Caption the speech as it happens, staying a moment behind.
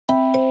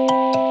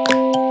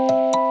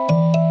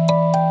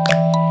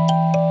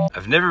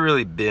never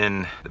really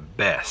been the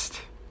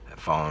best at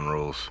following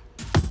rules.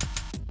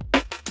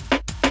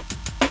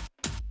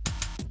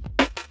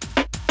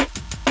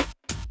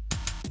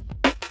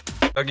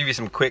 I'll give you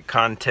some quick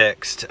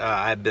context.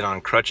 I've been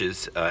on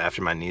crutches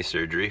after my knee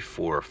surgery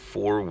for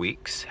 4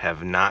 weeks.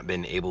 Have not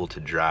been able to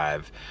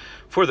drive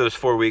for those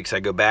 4 weeks. I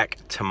go back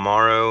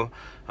tomorrow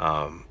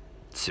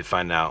to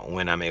find out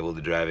when I'm able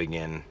to drive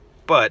again.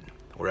 But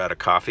we're out of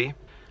coffee.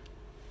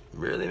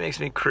 Really makes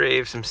me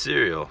crave some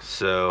cereal,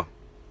 so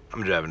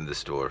I'm driving to the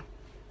store.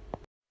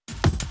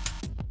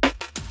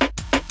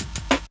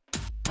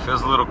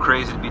 Feels a little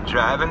crazy to be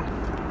driving.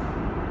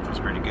 Feels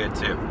pretty good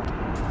too.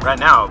 Right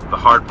now, the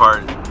hard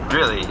part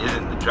really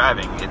isn't the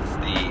driving, it's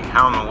the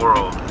how in the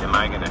world am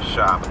I gonna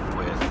shop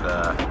with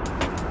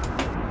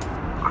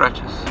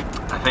crutches.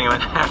 I think I'm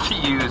gonna have to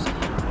use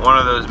one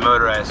of those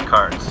motorized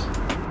carts,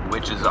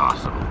 which is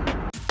awesome.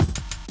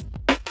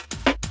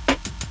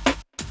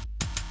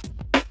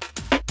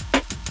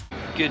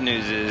 Good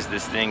news is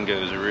this thing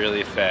goes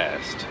really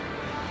fast.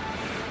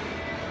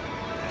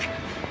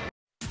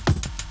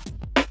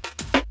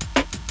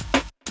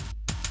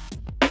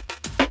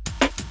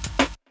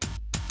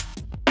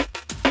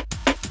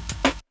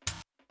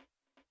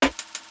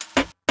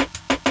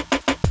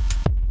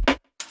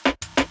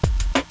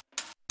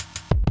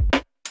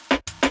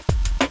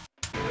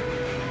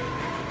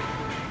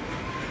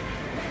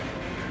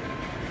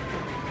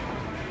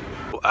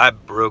 I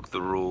broke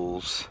the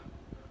rules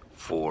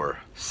for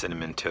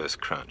Cinnamon Toast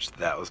Crunch.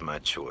 That was my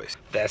choice.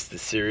 That's the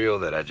cereal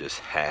that I just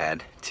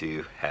had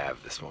to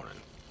have this morning.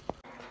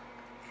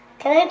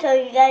 Can I tell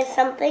you guys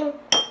something?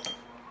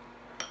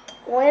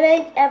 When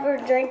I ever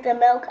drink the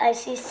milk, I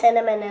see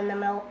cinnamon in the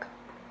milk.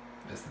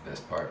 That's the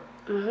best part.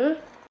 Mm-hmm.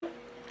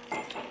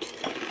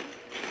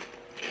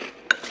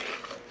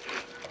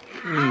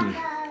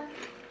 Mmm.